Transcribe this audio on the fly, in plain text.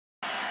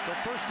The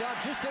first down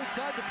just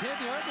outside the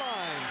 10-yard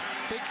line.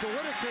 Fake to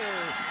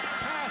Whittaker.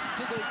 Pass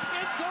to the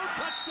end zone.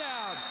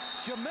 Touchdown.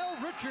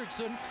 Jamel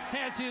Richardson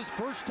has his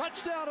first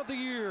touchdown of the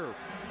year.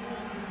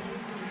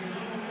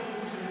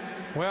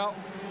 Well,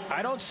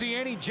 I don't see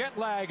any jet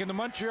lag in the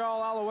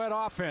Montreal Alouette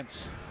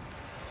offense.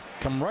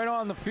 Come right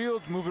on the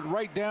field, move it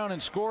right down,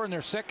 and score in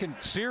their second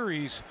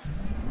series.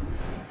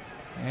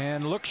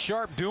 And look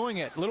sharp doing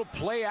it. Little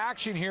play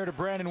action here to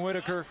Brandon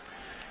Whittaker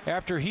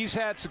after he's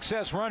had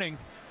success running.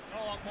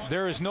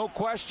 There is no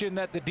question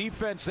that the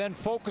defense then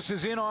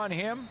focuses in on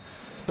him.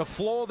 The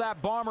flow of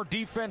that Bomber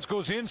defense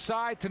goes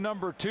inside to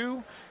number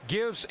 2,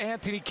 gives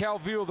Anthony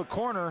Calvillo the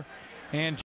corner, and